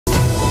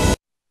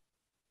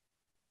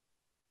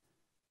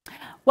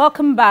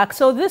Welcome back.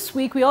 So this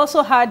week we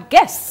also had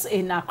guests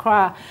in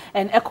Accra,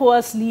 and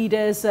ECOWAS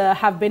leaders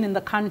have been in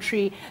the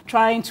country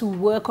trying to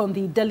work on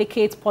the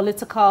delicate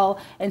political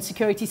and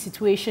security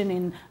situation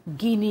in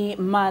Guinea,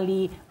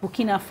 Mali,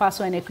 Burkina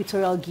Faso and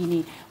Equatorial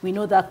Guinea. We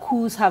know that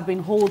coups have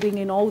been holding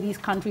in all these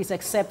countries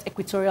except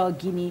Equatorial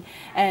Guinea,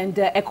 and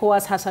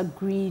ECOWAS has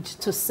agreed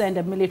to send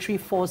a military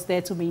force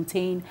there to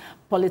maintain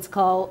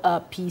political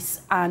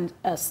peace and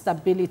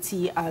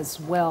stability as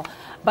well.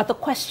 But the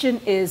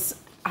question is,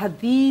 are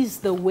these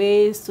the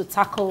ways to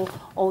tackle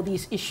all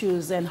these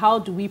issues, and how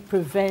do we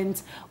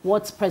prevent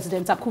what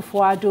President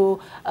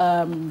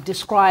Akufo-Addo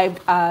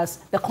described as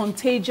the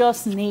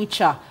contagious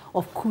nature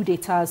of coup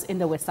d'etats in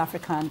the West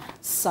African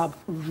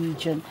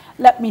sub-region?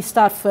 Let me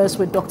start first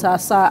with Dr.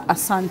 Asa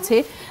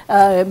Asante.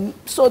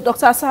 So,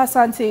 Dr. Asa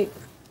Asante,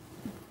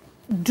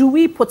 do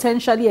we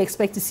potentially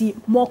expect to see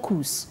more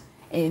coups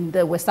in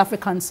the West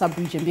African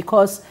sub-region?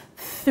 Because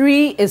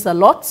 3 is a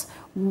lot.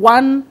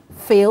 1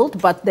 failed,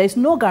 but there's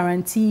no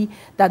guarantee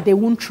that they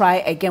won't try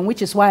again,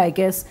 which is why I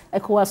guess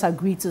ECOWAS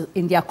agreed to,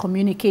 in their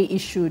communique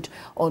issued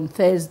on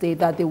Thursday,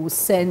 that they will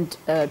send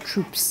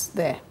troops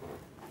there.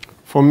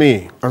 For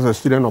me, as a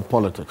student of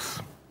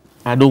politics,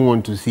 I don't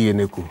want to see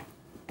an coup.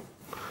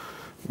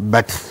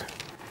 But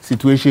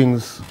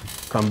situations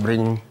can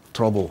bring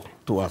trouble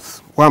to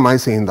us. Why am I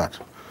saying that?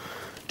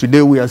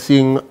 Today we are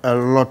seeing a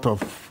lot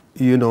of,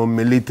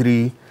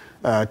 military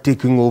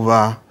taking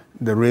over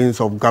the reins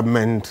of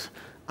government,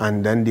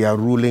 and then they are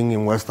ruling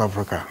in West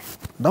Africa.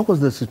 That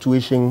was the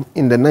situation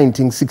in the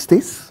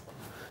 1960s,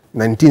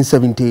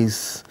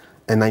 1970s,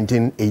 and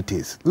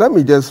 1980s. Let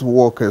me just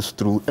walk us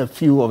through a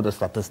few of the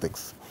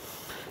statistics.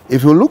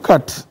 If you look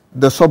at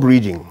the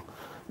sub-region,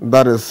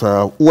 that is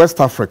West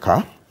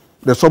Africa,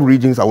 the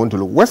sub-regions I want to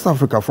look. West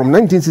Africa, from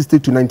 1960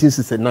 to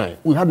 1969,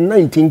 we had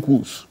 19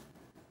 coups.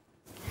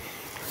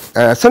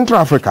 Central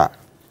Africa,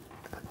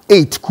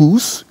 8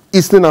 coups.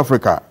 Eastern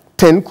Africa,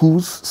 10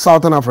 coups.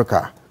 Southern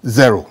Africa,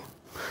 0.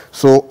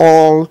 So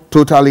all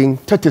totaling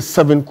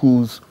 37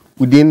 coups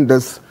within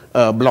this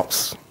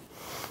blocks.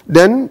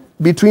 Then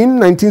between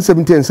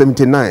 1970 and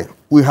 79,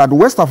 we had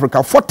West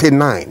Africa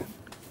 49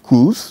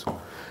 coups,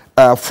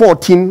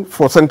 14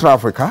 for Central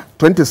Africa,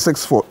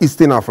 26 for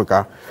Eastern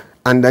Africa,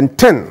 and then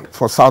 10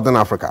 for Southern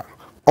Africa.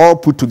 All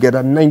put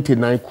together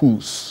 99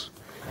 coups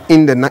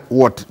in the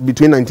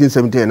between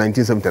 1970 and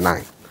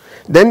 1979.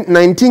 Then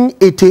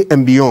 1980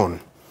 and beyond,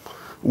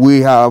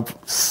 we have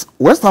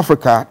West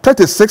Africa,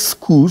 36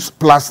 coups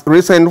plus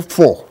recent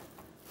 4.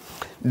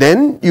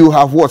 Then you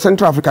have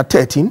Central Africa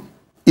 13,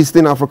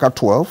 Eastern Africa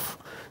 12,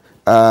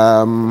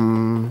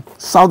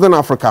 Southern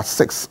Africa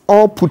 6,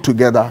 all put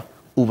together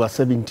over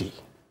 70.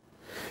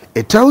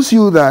 It tells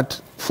you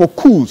that for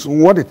coups,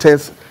 what it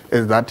is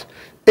that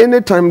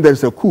anytime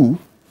there's a coup,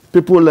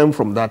 people learn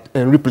from that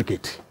and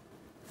replicate.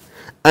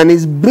 And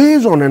it's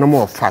based on a number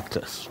of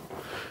factors.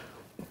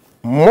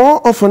 More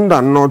often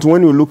than not,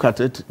 when you look at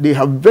it, they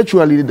have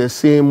virtually the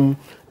same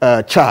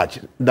charge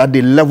that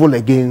they level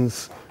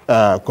against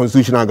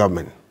constitutional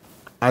government.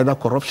 Either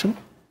corruption,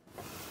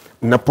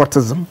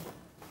 nepotism,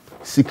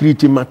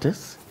 security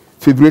matters,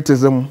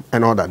 favoritism,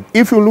 and all that.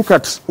 If you look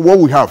at what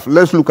we have,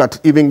 let's look at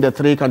even the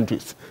 3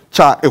 countries,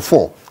 Chad,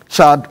 4,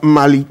 Chad,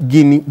 Mali,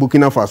 Guinea,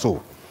 Burkina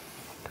Faso.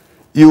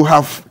 You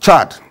have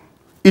Chad,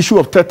 issue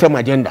of third-term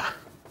agenda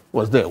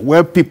was there,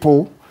 where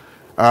people,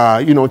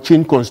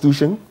 change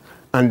constitution,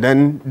 and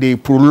then they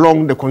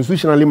prolong the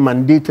constitutionally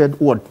mandated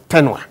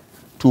tenure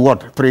to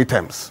 3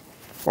 terms.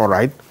 All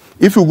right.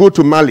 If you go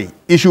to Mali,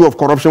 issue of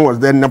corruption was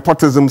there,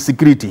 nepotism,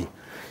 security.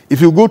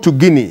 If you go to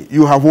Guinea,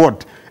 you have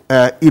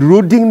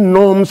eroding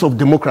norms of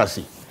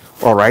democracy.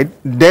 All right.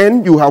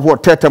 Then you have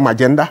third-term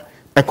agenda,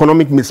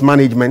 economic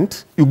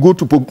mismanagement. You go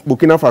to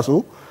Burkina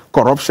Faso,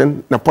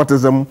 corruption,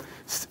 nepotism,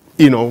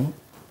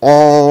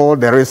 all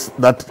there is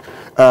that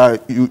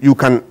you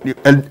can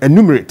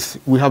enumerate.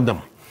 We have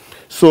them.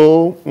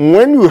 So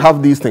when you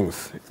have these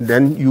things,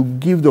 then you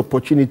give the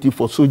opportunity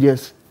for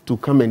soldiers to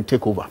come and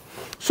take over.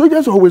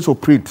 Soldiers always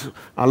operate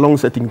along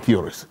certain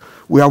theories.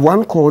 We have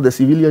one called the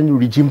civilian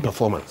regime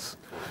performance.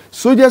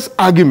 Soldiers'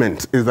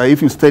 argument is that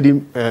if you study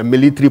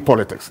military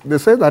politics, they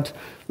say that,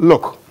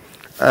 look,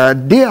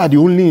 they are the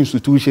only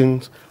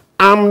institutions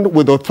armed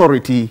with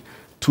authority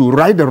to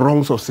right the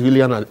wrongs of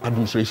civilian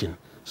administration.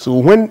 So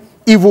when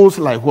evils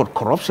like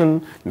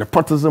corruption,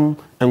 nepotism,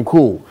 and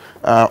co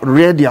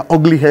rear their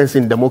ugly heads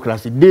in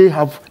democracy, they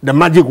have the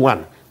magic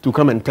one to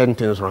come and turn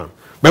things around.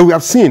 But we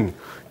have seen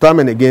time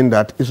and again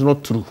that it's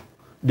not true.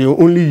 They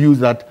only use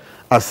that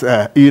as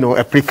a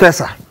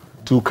precursor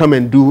to come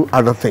and do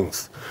other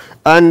things.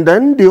 And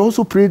then they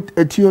also create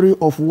a theory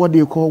of what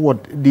they call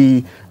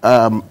the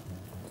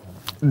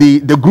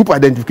group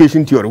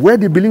identification theory, where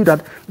they believe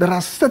that there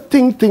are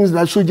certain things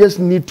that soldiers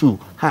need to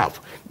have,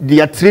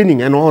 their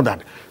training and all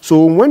that.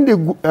 So when they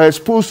are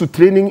exposed to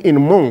training in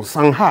monks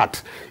and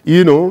Hart,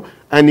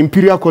 and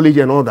Imperial College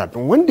and all that,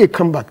 when they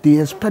come back,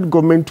 they expect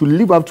government to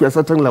live up to a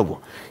certain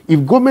level.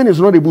 If government is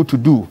not able to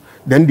do,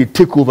 then they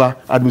take over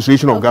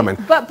administration of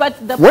government. But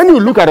when you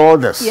look at all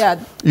this,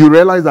 you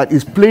realize that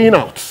it's playing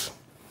out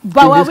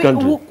But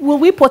will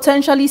we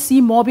potentially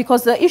see more?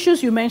 Because the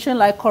issues you mentioned,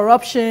 like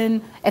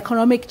corruption,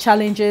 economic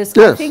challenges,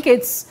 yes. I think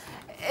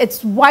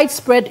it's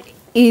widespread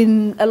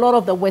in a lot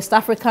of the West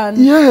African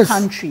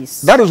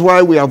countries. That is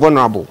why we are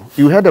vulnerable.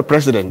 You had a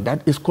president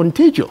that is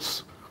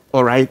contagious,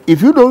 all right?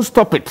 If you don't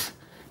stop it,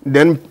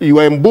 then you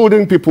are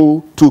emboldening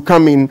people to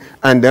come in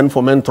and then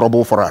foment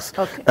trouble for us.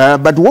 Okay.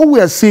 But what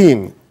we are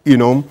seeing, you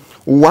know,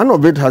 one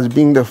of it has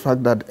been the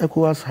fact that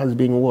ECOWAS has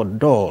been what?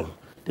 Dull.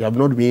 They have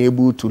not been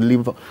able to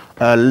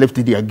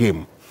lift their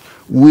game.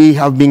 We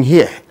have been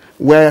here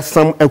where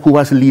some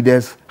ECOWAS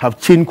leaders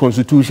have changed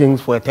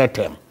constitutions for a third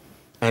term,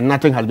 and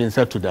nothing has been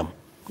said to them.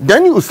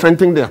 Then you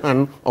strengthen the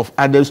hand of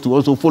others to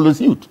also follow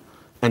suit,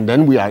 and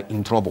then we are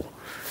in trouble.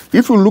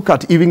 If you look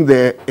at even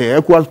the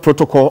ECOWAS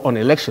protocol on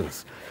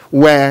elections,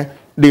 where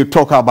they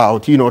talk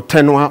about, you know,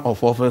 tenure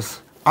of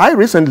office. I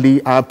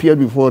recently appeared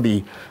before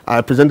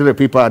I presented a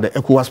paper at the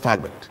ECOWAS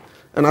Parliament,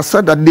 and I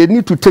said that they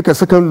need to take a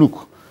second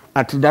look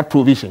at that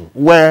provision,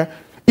 where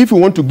if you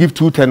want to give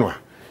 2 tenure,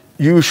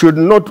 you should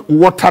not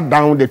water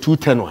down the 2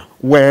 tenure.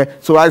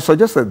 So I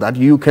suggested that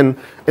you can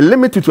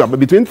limit it to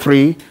between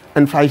 3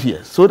 and 5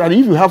 years, so that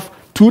if you have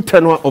 2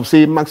 tenure of,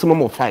 say,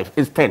 maximum of 5,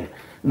 it's 10,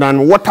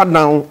 then water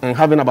down and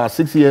having about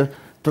 6 years,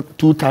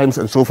 2 times,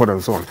 and so forth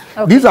and so on.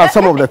 Okay. These are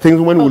some of the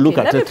things when we look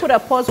at it. Let me put a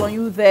pause on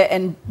you there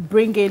and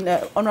bring in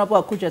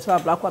Honorable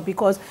Akujetua-Ablakwa,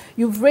 because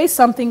you've raised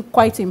something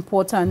quite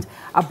important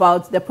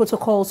about the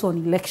protocols on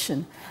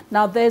election.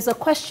 Now, there's a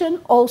question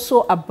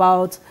also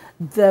about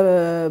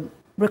the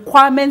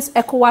requirements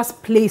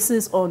ECOWAS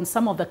places on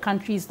some of the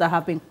countries that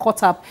have been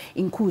caught up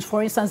in coups.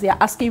 For instance, they are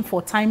asking for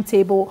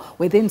timetable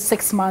within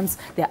 6 months.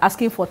 They're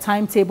asking for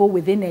timetable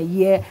within a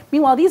year.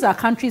 Meanwhile, these are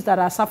countries that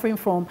are suffering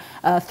from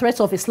threats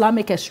of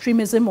Islamic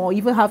extremism, or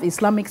even have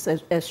Islamic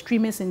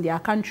extremists in their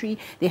country.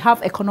 They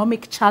have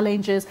economic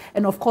challenges,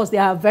 and of course, they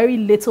have very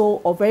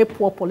little or very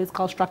poor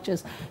political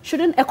structures.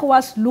 Shouldn't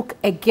ECOWAS look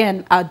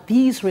again at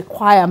these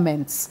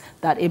requirements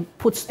that it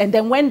puts, and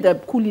then when the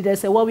coup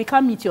leaders say, well, we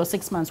can't meet your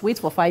 6 months, wait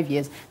for 5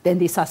 years, then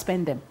they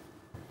suspend them?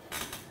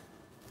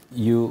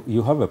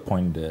 You have a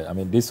point there. I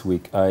mean, this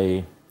week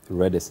I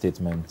read a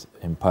statement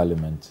in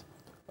Parliament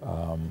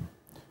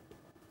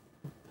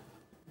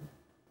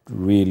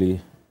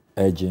really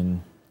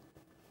urging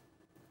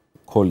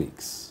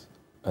colleagues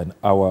and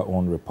our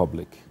own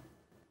republic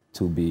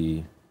to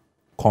be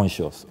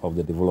conscious of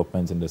the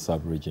developments in the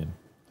sub-region,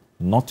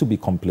 not to be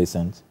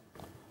complacent,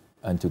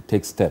 and to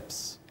take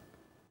steps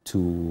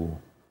to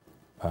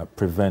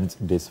prevent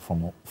this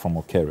from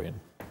occurring.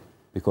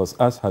 Because,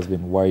 as has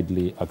been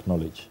widely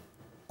acknowledged,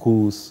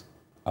 coups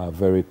are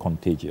very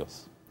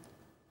contagious.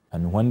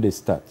 And when they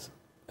start,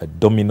 a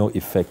domino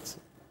effect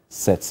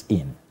sets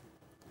in.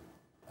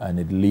 And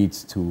it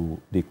leads to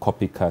the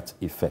copycat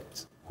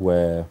effect,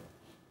 where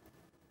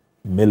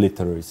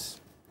militaries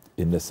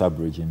in the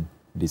sub-region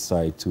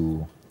decide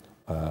to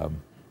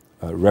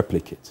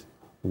replicate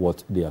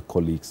what their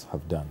colleagues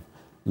have done.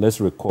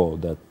 Let's recall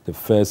that the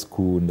first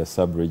coup in the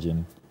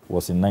sub-region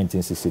was in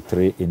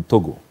 1963 in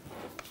Togo.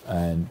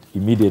 And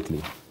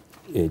immediately,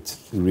 it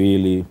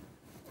really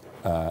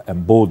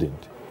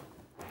emboldened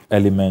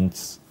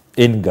elements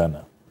in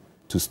Ghana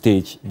to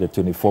stage the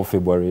 24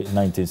 February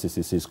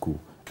 1966 coup.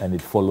 And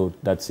it followed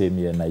that same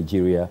year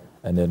Nigeria,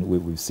 and then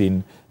we've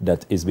seen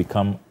that it's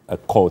become a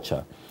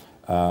culture.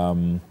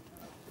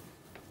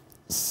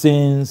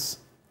 Since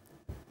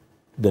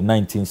the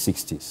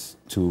 1960s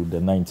to the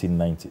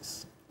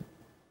 1990s,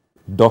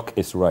 Doc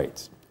is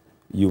right.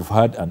 You've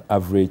had an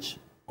average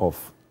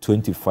of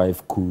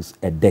 25 coups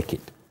a decade,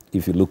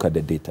 if you look at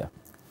the data,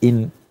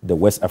 in the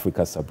West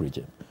Africa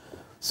sub-region.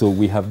 So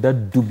we have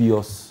that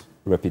dubious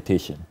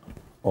reputation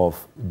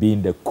of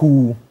being the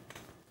coup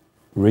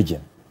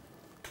region.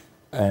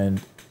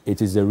 And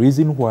it is the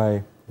reason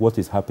why what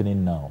is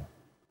happening now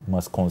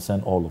must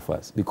concern all of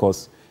us.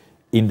 Because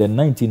in the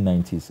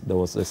 1990s, there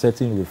was a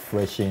certain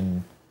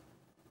refreshing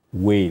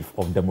wave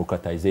of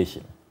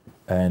democratization.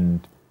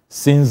 And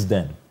since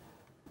then,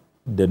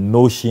 the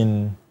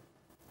notion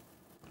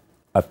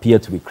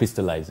appeared to be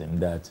crystallizing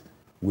that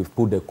we've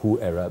put the coup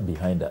era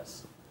behind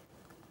us.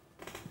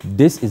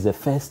 This is the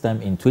first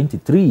time in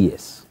 23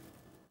 years.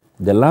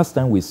 The last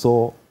time we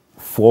saw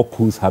 4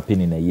 coups happen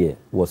in a year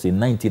was in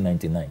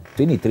 1999,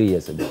 23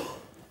 years ago.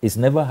 It's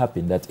never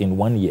happened that in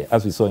 1 year,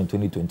 as we saw in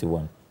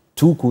 2021,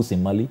 2 coups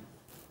in Mali,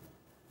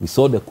 we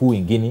saw the coup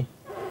in Guinea,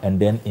 and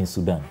then in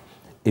Sudan.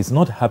 It's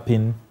not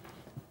happened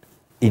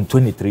in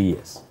 23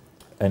 years.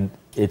 And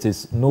it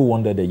is no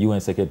wonder the UN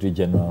Secretary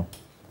General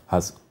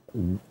has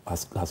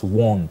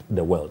warned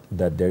the world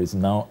that there is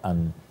now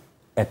an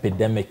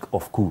epidemic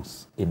of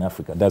coups in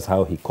Africa. That's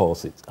how he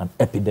calls it, an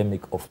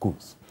epidemic of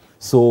coups.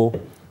 So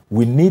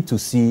we need to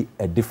see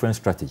a different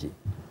strategy.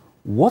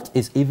 What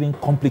is even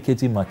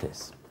complicating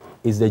matters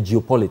is the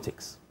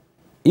geopolitics.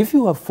 If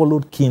you have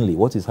followed keenly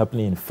what is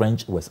happening in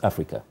French West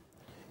Africa,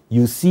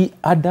 you see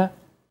other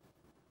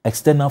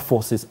external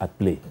forces at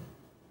play.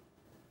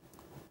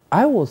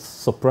 I was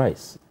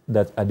surprised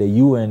that at the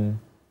UN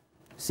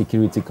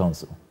Security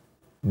Council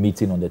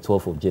meeting on the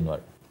 12th of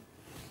January,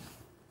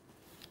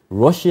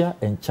 Russia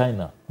and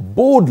China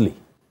boldly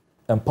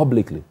and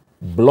publicly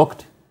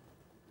blocked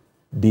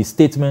the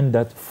statement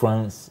that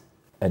France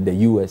and the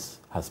US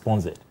has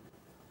sponsored,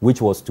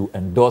 which was to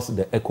endorse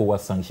the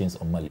ECOWAS sanctions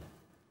on Mali.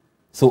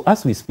 So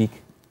as we speak,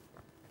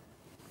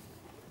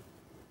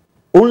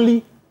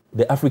 only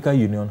the African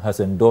Union has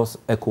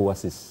endorsed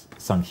ECOWAS's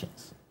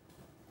sanctions.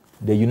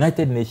 The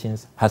United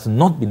Nations has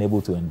not been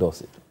able to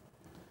endorse it,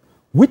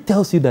 which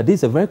tells you that this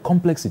is a very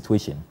complex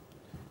situation.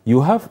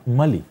 You have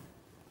Mali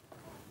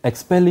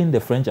expelling the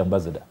French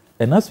ambassador.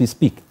 And as we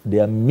speak,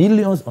 there are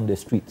millions on the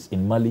streets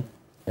in Mali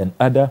and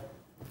other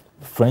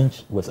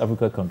French West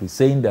Africa countries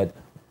saying that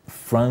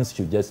France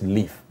should just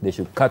leave. They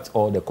should cut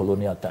all the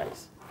colonial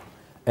ties.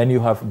 And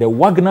you have the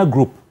Wagner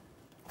group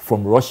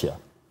from Russia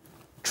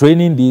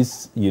training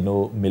these,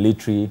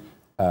 military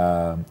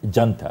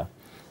junta.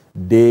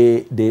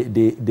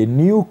 The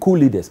new coup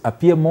leaders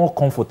appear more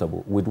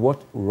comfortable with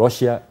what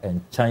Russia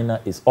and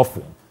China is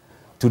offering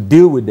to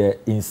deal with the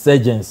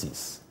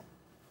insurgencies.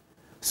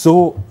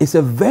 So it's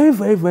a very,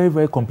 very, very,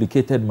 very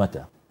complicated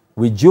matter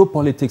with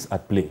geopolitics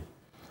at play.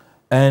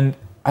 And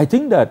I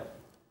think that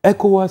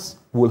ECOWAS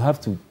will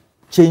have to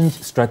change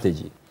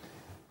strategy.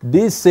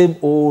 This same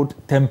old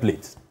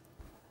template,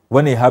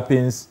 when it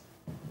happens,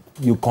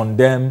 you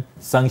condemn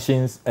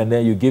sanctions and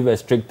then you give a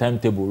strict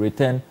timetable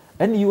return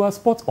and you are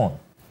spot on.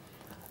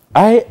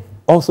 I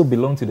also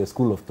belong to the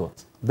school of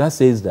thought that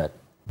says that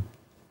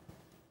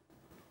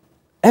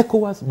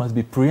ECOWAS must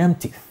be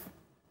preemptive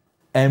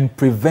and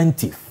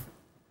preventive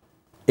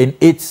in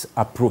its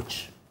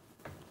approach.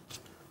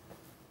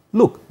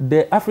 Look,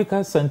 the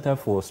Africa Center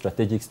for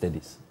Strategic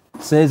Studies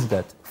says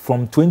that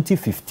from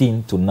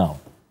 2015 to now,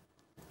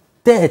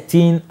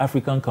 13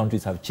 African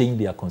countries have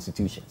changed their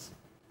constitutions,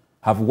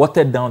 have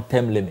watered down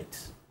term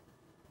limits.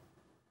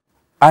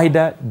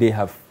 Either they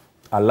have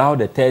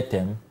allowed a third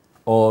term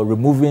or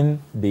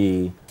removing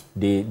the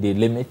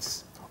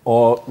limits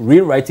or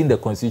rewriting the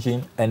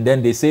constitution, and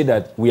then they say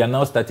that we are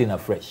now starting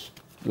afresh,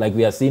 like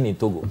we are seeing in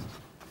Togo.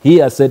 He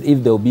has said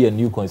if there will be a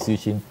new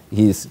constitution,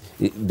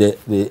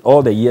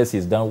 all the years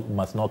he's done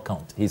must not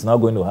count. He's now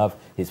going to have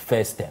his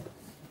first term.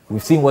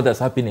 We've seen what has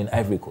happened in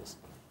Ivory Coast.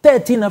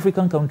 13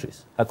 African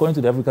countries, according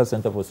to the African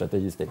Center for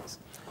Strategic Studies.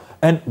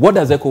 And what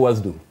does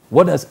ECOWAS do?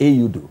 What does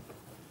AU do?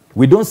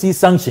 We don't see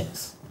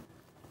sanctions.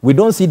 We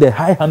don't see the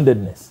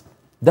high-handedness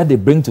that they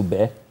bring to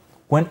bear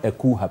when a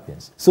coup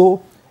happens.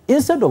 So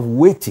instead of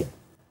waiting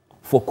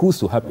for coups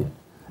to happen,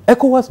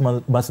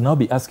 ECOWAS must now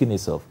be asking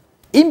itself,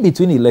 in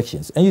between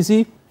elections, and you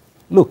see,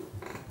 look,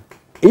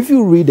 if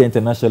you read the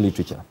international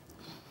literature,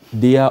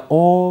 they are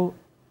all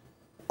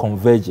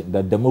converging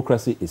that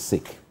democracy is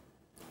sick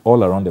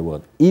all around the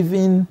world,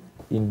 even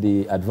in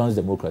the advanced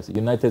democracy,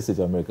 United States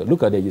of America.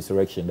 Look at the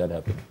insurrection that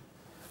happened.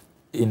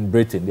 In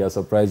Britain, they are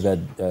surprised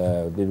that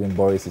David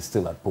Boris is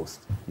still at post.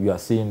 You are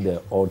seeing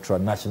the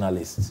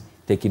ultra-nationalists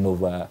taking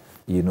over,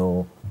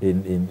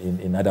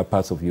 in other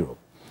parts of Europe.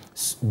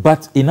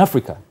 But in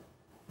Africa,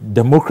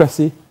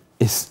 democracy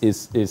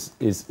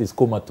is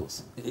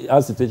comatose.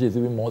 Our situation is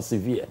even more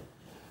severe.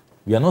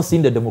 We are not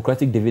seeing the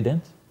democratic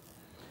dividend.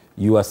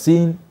 You are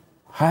seeing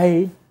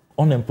high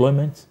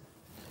unemployment.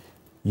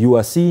 You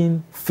are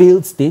seeing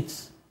failed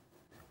states.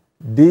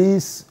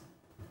 These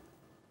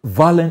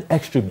violent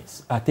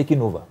extremists are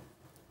taking over.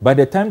 By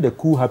the time the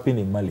coup happened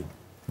in Mali,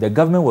 the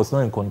government was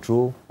not in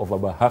control of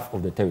about half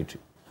of the territory.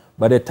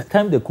 By the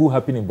time the coup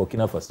happened in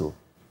Burkina Faso,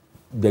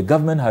 the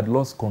government had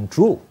lost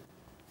control.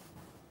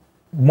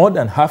 More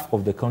than half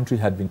of the country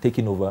had been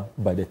taken over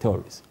by the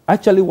terrorists.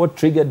 Actually, what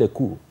triggered the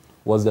coup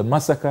was the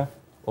massacre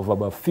of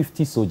about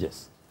 50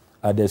 soldiers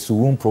at the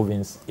Soum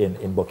province in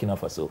Burkina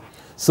Faso.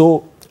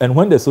 So, and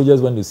when the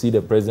soldiers went to see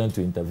the president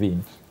to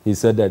intervene, he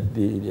said that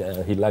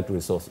he lacked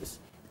resources,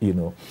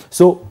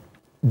 So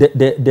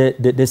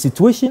the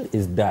situation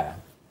is dire.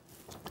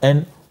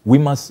 And we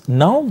must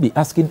now be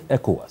asking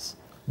ECOWAS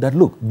that,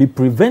 look, be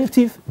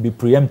preventive, be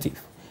preemptive.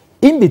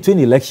 In between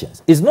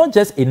elections, it's not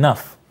just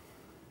enough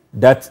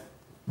that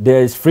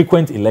there is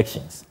frequent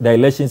elections. The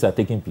elections are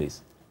taking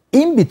place.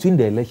 In between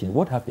the elections,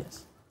 what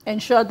happens?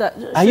 Ensure that.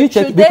 Are you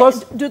checking?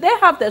 Because do they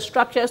have the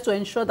structures to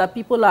ensure that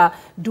people are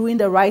doing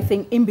the right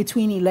thing in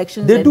between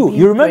elections? They do.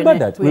 You remember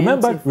that?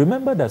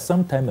 Remember that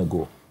some time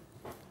ago,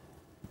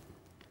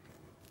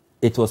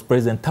 it was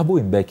President Thabo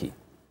Mbeki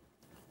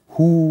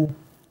who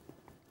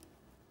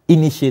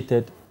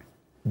initiated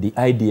the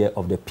idea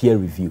of the peer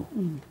review,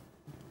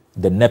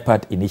 the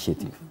NEPAD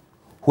initiative,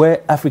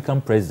 where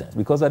African presidents,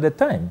 because at the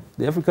time,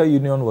 the African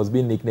Union was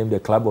being nicknamed the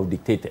Club of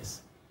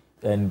Dictators.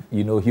 And,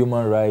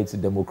 human rights,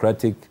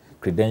 democratic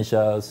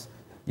credentials,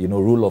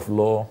 rule of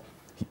law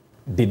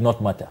did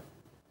not matter.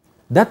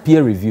 That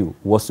peer review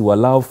was to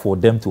allow for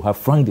them to have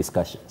frank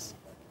discussions.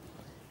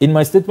 In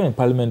my statement in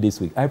Parliament this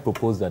week, I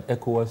proposed that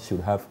ECOWAS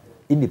should have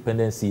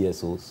independent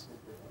CSOs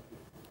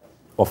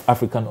of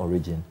African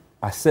origin,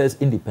 assess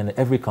independent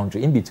every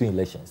country in between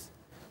elections.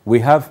 We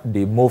have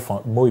the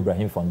Mo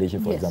Ibrahim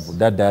Foundation, for example,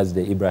 that does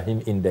the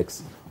Ibrahim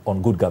Index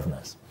on good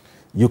governance.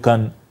 You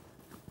can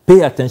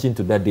pay attention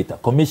to that data,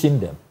 commission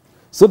them,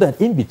 so that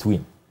in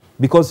between,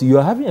 Because you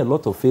are having a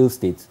lot of failed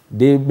states.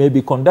 They may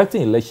be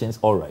conducting elections,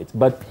 all right,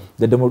 but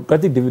the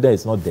democratic dividend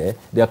is not there.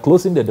 They are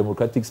closing the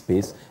democratic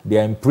space. They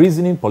are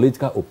imprisoning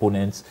political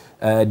opponents.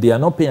 They are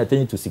not paying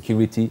attention to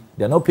security.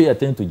 They are not paying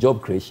attention to job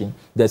creation.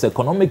 There's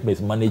economic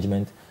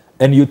mismanagement.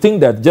 And you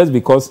think that just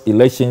because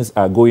elections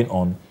are going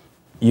on,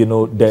 you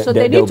know, so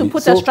they need to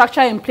put a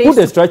structure in place. Put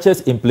the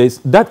structures in place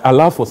that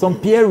allow for some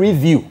peer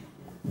review,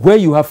 where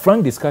you have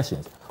frank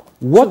discussions.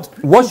 What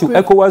should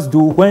ECOWAS do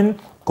when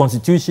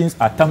constitutions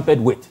are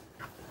tampered with?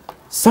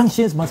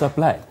 Sanctions must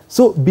apply.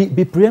 So be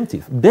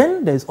preemptive.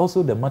 Then there's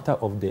also the matter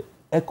of the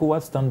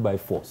ECOWAS standby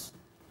force.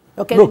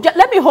 Okay,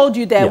 let me hold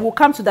you there. Yeah. We'll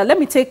come to that. Let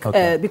me take,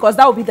 because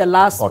that will be the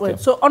last one.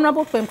 So,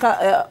 Honorable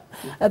Pemka,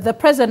 the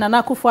President,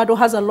 Nana Akufo-Addo,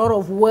 has a lot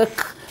of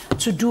work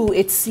to do,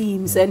 it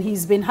seems, and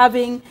he's been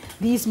having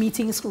these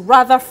meetings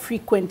rather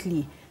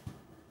frequently.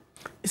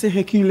 It's a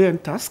Herculean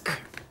task.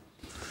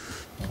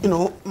 You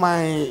know,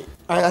 I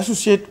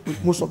associate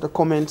with most of the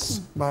comments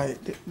by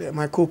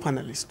my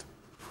co-panelist.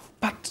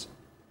 But,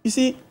 you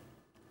see,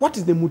 what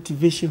is the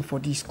motivation for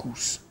these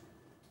coups?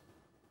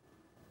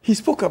 He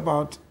spoke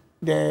about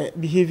the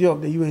behavior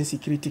of the UN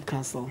Security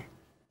Council,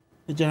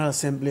 the General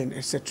Assembly,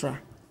 etc.,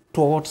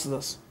 towards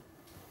this.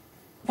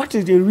 What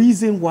is the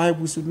reason why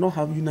we should not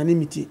have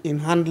unanimity in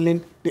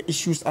handling the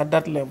issues at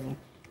that level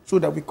so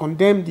that we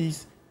condemn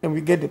these and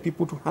we get the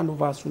people to hand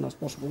over as soon as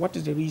possible? What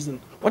is the reason?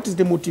 What is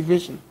the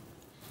motivation?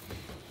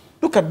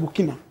 Look at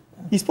Burkina.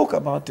 He spoke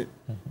about it.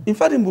 In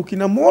fact, in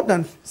Burkina,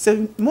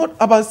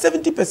 about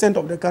 70%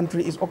 of the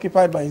country is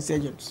occupied by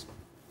insurgents.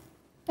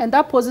 And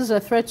that poses a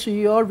threat to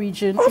your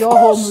region, your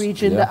home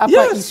region, the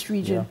Upper East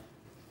region.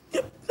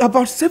 Yeah.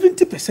 About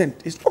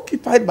 70% is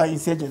occupied by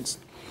insurgents.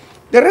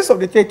 The rest of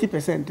the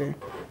 30%,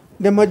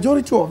 the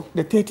majority of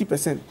the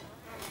 30%,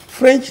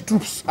 French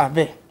troops are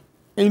there.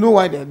 And you know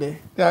why they're there?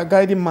 They are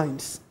guiding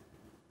mines.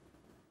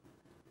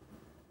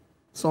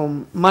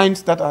 Some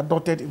mines that are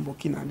dotted in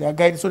Burkina. They are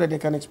guided so that they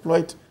can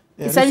exploit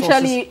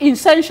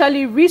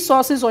essentially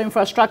resources or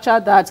infrastructure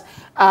that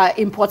are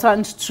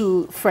important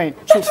to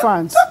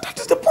France. That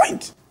is the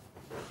point.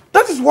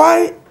 That is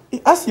why,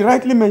 as he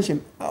rightly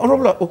mentioned,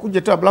 Honorable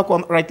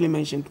Okudzeto-Ablakwa rightly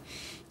mentioned,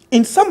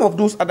 in some of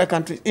those other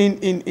countries,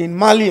 in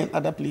Mali and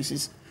other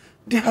places,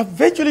 they have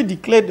virtually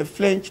declared the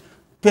French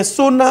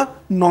persona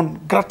non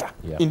grata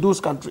in those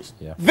countries.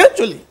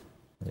 Virtually.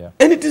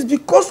 And it is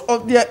because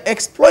of their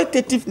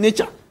exploitative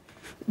nature.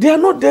 They are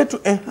not there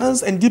to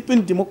enhance and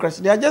deepen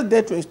democracy. They are just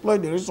there to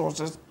exploit the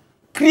resources,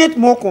 create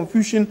more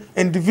confusion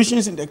and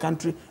divisions in the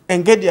country,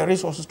 and get their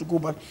resources to go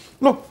back.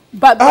 Look,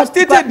 I've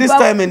stated this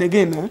time and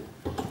again,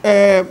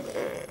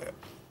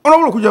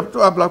 Honorable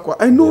Okudzeto-Ablakwa,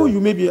 I know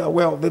you may be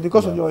aware of it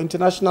because of your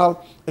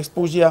international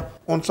exposure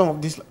on some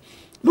of this.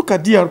 Look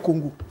at DR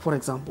Congo, for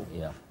example.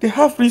 They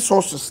have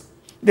resources.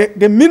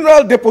 The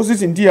mineral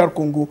deposits in DR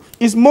Congo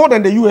is more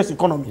than the U.S.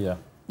 economy.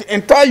 The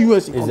entire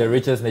U.S. economy. It's the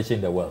richest nation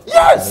in the world.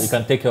 Yes! You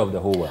can take care of the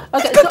whole world.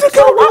 Okay,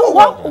 so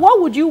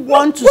what would you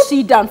want to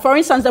see done? For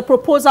instance, the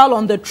proposal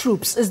on the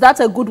troops, is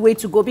that a good way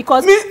to go?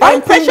 Because the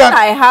impression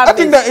I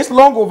think that it's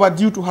long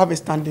overdue to have a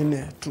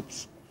standing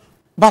troops.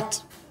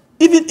 But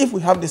even if we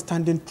have the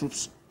standing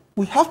troops,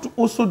 we have to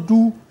also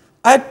do,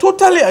 I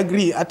totally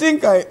agree. I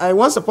think I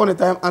once upon a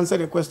time answered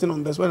a question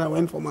on this when I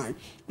went for my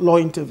law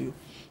interview.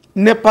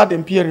 NEPAD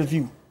and peer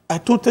review. I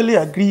totally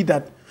agree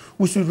that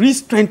we should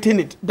re-strengthen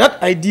it.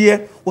 That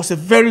idea was a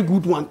very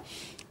good one.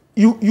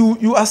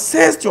 You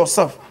assess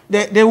yourself.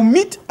 They will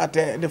meet at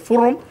the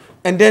forum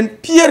and then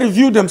peer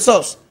review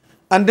themselves.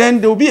 And then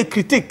there will be a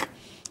critique.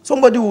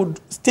 Somebody would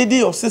study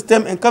your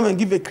system and come and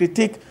give a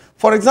critique.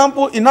 For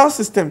example, in our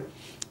system,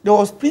 there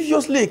was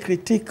previously a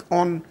critique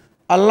on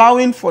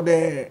allowing for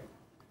the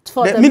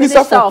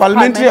Minister for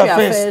Parliamentary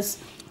Affairs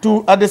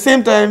to, at the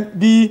same time,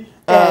 be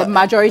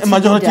majority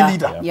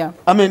leader.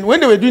 I mean, when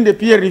they were doing the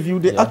peer review,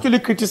 they actually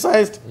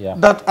criticized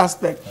that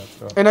aspect.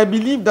 And I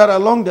believe that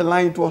along the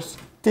line it was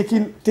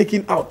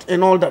taken out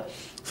and all that.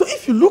 So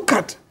if you look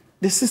at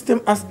the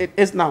system as it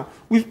is now,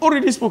 we've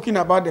already spoken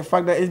about the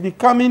fact that it's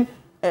becoming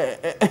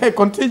a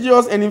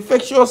contagious and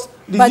infectious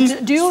disease.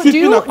 But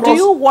do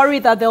you worry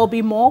that there will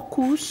be more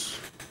coups?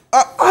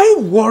 I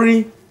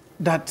worry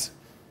that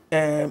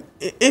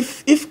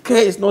if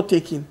care is not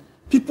taken,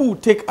 people will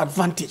take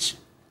advantage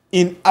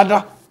in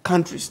other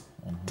countries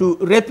to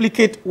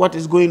replicate what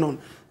is going on.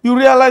 You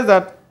realize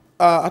that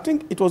I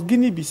think it was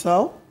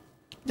Guinea-Bissau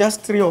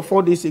just 3 or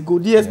 4 days ago.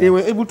 They were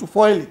able to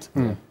foil it,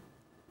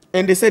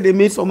 and they said they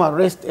made some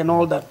arrest and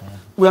all that.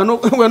 We are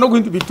not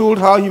going to be told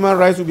how human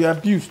rights will be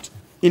abused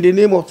in the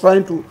name of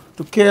trying to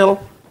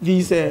kill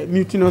these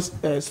mutinous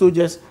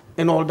soldiers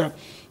and all that.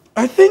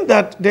 I think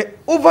that the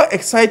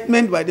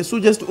overexcitement by the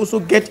soldiers to also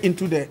get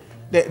into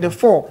the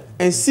fore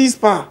and seize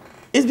power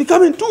is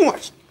becoming too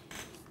much.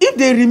 If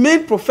they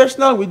remain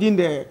professional within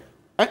the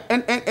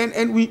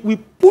and we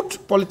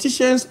put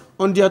politicians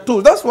on their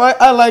toes. That's why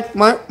I like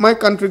my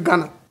country,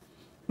 Ghana.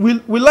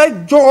 We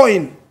like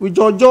join with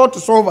Jojo to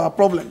solve our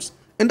problems.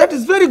 And that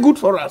is very good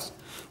for us.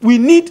 We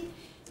need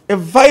a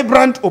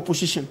vibrant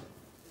opposition.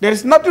 There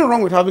is nothing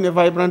wrong with having a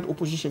vibrant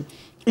opposition.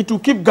 it will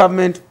keep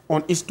government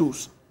on its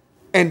toes.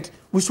 And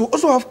we should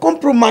also have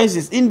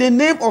compromises in the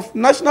name of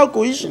national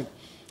cohesion.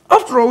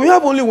 After all, we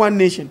have only one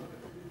nation.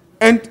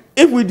 And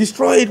if we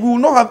destroy it, we will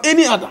not have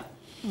any other.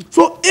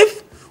 So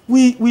if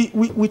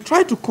we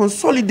try to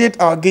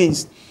consolidate our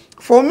gains,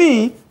 for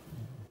me,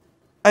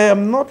 I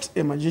am not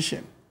a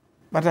magician,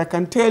 but I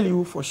can tell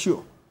you for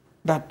sure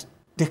that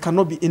there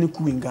cannot be any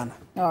coup in Ghana.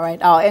 All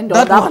right, I'll end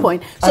on that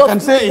point. So I can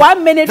say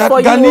 1 minute that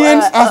for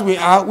Ghanaians, you.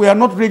 as we are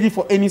not ready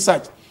for any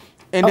such.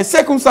 And the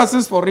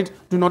circumstances for it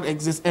do not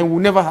exist and will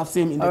never have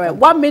same in the country.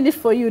 1 minute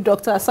for you,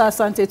 Dr. Asa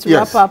Asante, to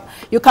Yes. wrap up.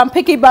 You can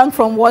piggyback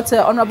from what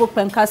Honorable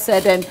Penka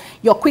said and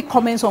your quick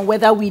comments on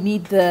whether we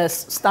need the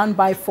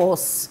standby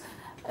force.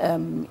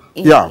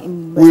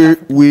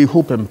 We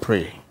hope and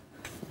pray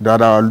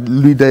that our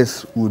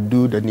leaders will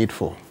do the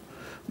needful.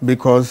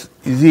 Because,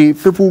 you see,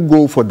 people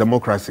go for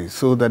democracy,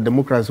 so that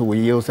democracy will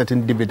yield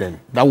certain dividend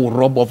that will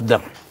rob off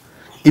them.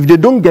 If they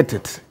don't get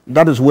it,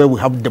 that is where we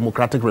have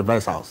democratic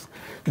reversals.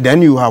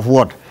 Then you have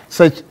what?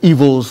 Such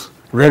evils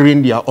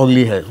rearing their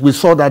ugly heads. We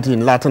saw that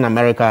in Latin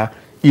America,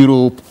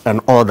 Europe, and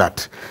all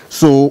that.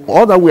 So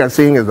all that we are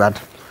saying is that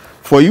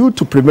for you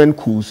to prevent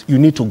coups, you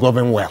need to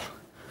govern well.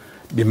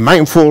 Be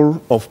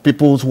mindful of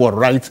people's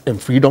rights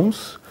and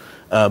freedoms.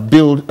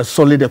 Build a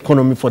solid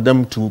economy for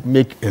them to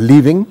make a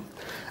living.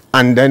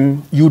 And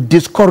then you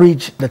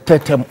discourage the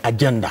third-term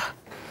agenda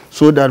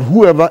so that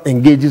whoever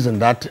engages in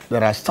that,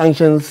 there are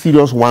sanctions,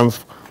 serious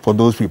ones for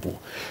those people.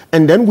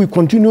 And then we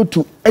continue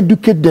to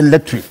educate the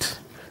electorate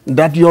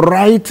that your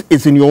right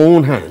is in your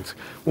own hands.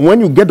 When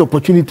you get the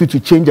opportunity to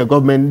change a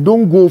government,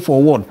 don't go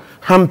for what?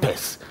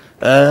 Hampers,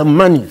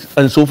 money,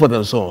 and so forth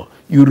and so on.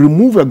 You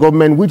remove a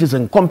government which is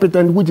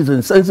incompetent, which is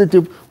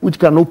insensitive, which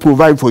cannot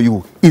provide for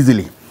you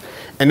easily.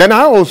 And then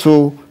I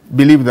also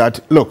believe that,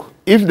 look,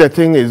 if the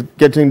thing is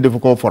getting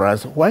difficult for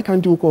us, why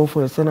can't you call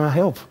for external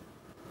help?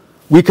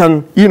 We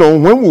can,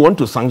 when we want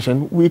to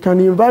sanction, we can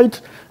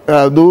invite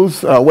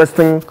those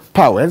Western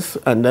powers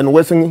and then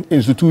Western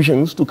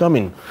institutions to come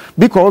in.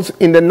 Because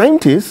in the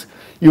 90s,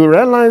 you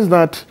realize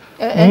that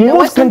and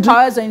Western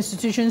powers and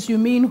institutions, you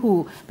mean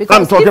who? Because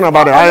I'm talking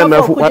about the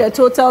IMF.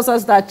 Kucheto tells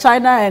us that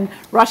China and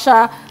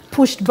Russia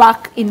pushed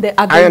back in the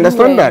agreement. I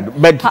understand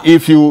that. But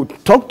if you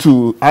talk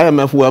to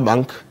IMF World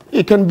Bank,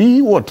 it can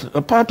be what?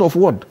 A part of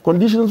what?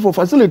 Conditions for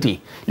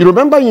facility. You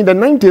remember in the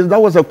 90s, that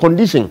was a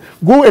condition.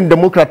 Go and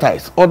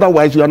democratize.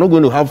 Otherwise, you are not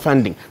going to have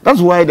funding.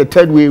 That's why the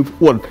third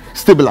wave would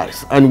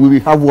stabilize and we will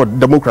have what?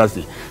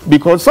 Democracy.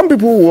 Because some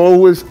people will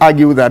always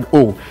argue that,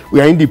 oh,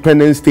 we are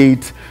independent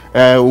state.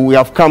 We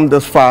have come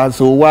this far,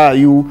 so why are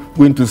you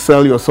going to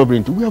sell your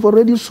sovereignty? We have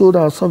already sold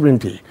our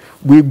sovereignty.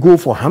 We go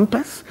for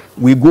hampers.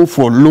 We go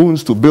for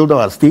loans to build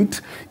our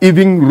state,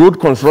 even road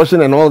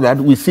construction and all that,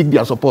 we seek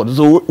their support.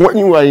 So when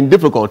you are in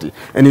difficulty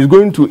and it's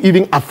going to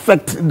even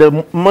affect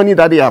the money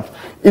that they have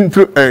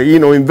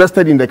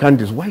invested in the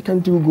countries, why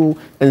can't you go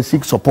and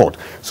seek support?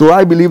 So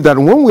I believe that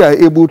when we are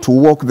able to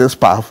walk this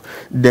path,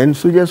 then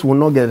soldiers will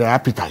not get the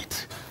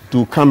appetite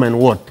to come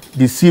and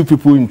deceive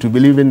people into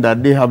believing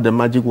that they have the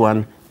magic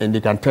one and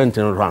they can turn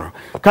things around.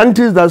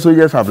 Countries that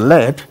soldiers have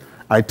led,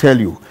 I tell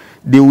you,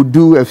 they will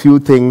do a few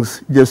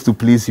things just to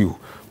please you.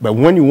 But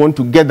when you want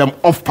to get them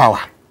off power,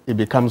 it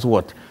becomes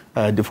what?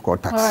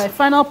 Difficult task. All right,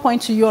 final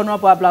point to you,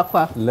 Honorable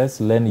Ablakwa. Let's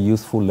learn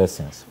useful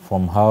lessons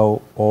from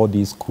how all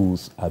these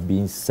coups are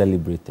being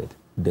celebrated.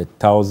 The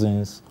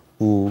thousands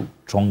who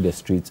throng the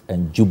streets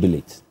and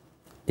jubilate.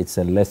 It's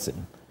a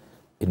lesson.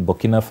 In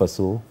Burkina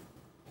Faso,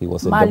 he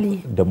was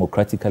a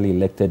democratically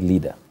elected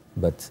leader.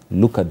 But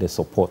look at the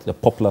support, the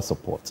popular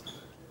support.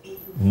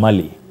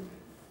 Mali,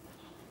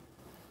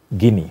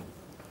 Guinea.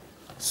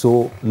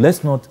 So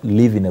let's not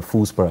live in a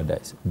fool's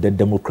paradise. The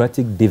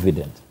democratic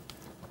dividend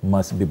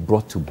must be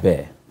brought to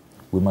bear.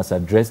 We must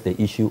address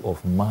the issue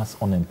of mass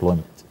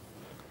unemployment,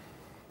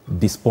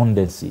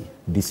 despondency,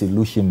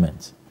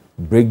 disillusionment,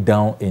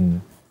 breakdown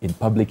in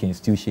public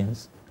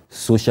institutions,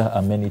 social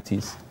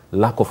amenities,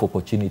 lack of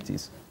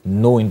opportunities,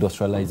 no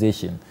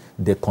industrialization,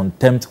 the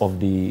contempt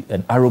of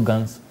and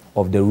arrogance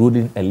of the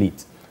ruling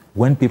elite.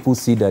 When people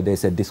see that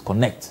there's a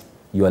disconnect,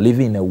 you are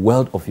living in a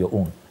world of your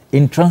own.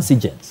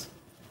 Intransigence.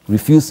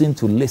 Refusing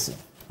to listen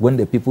when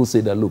the people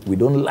say that, look, we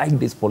don't like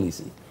this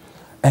policy.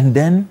 And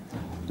then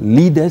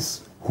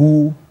leaders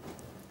who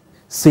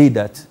say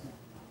that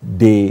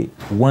they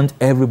want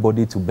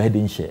everybody to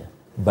burden share,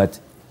 but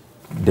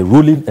the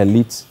ruling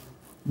elite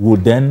will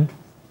then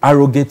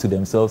arrogate to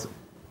themselves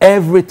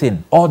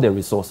everything, all the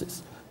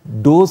resources.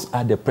 Those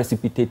are the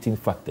precipitating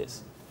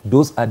factors.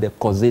 Those are the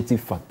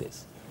causative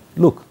factors.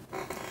 Look,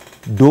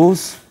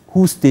 those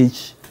who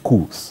stage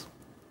coups,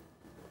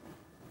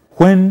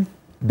 when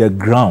the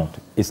ground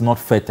is not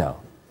fertile,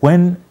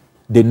 when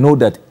they know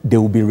that they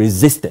will be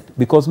resisted,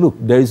 because look,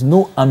 there is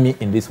no army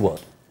in this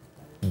world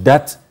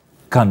that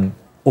can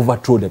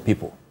overthrow the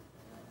people,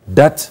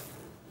 that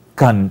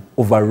can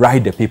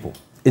override the people.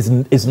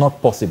 It's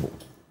not possible.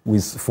 We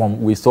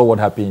saw what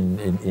happened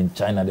in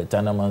China, the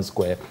Tiananmen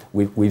Square.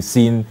 We've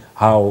seen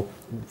how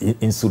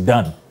in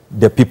Sudan,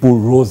 the people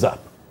rose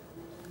up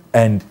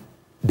and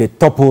they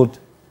toppled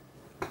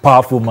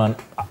powerful man,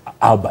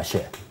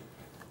 al-Bashir.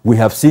 We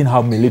have seen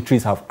how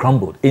militaries have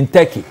crumbled. In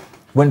Turkey,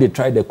 when they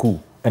tried the coup,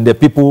 and the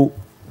people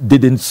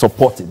didn't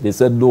support it, they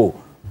said, no,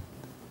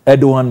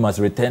 Erdogan must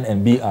return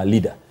and be our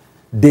leader.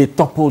 They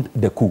toppled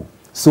the coup.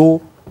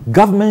 So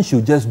government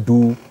should just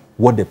do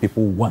what the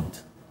people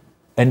want.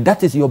 And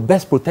that is your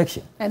best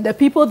protection. And the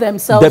people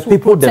themselves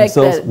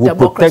will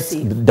protect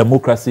the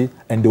democracy,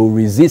 and they will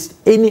resist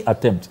any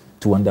attempt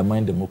to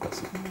undermine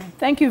democracy.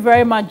 Thank you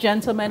very much,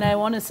 gentlemen. I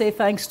want to say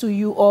thanks to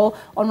you all.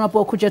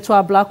 Honorable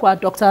Kujetua Blakwa,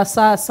 Dr.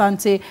 Asa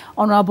Asante,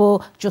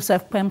 Honorable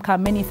Joseph Pemka.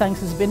 Many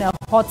thanks. It's been a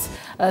hot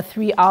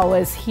 3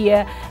 hours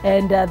here.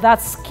 And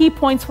that's key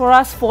points for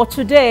us for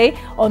today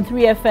on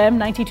 3FM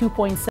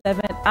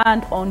 92.7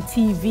 and on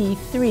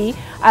TV3.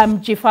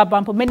 I'm Jifa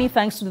Bampo. Many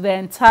thanks to the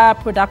entire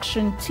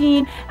production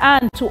team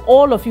and to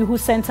all of you who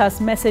sent us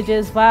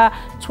messages via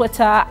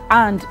Twitter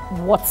and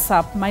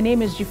WhatsApp. My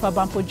name is Jifa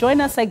Bampo.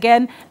 Join us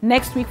again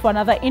next week for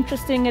another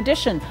interesting edition.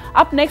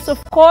 Up next,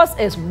 of course,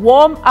 is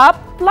Warm Up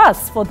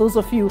Plus for those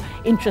of you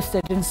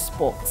interested in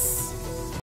sports.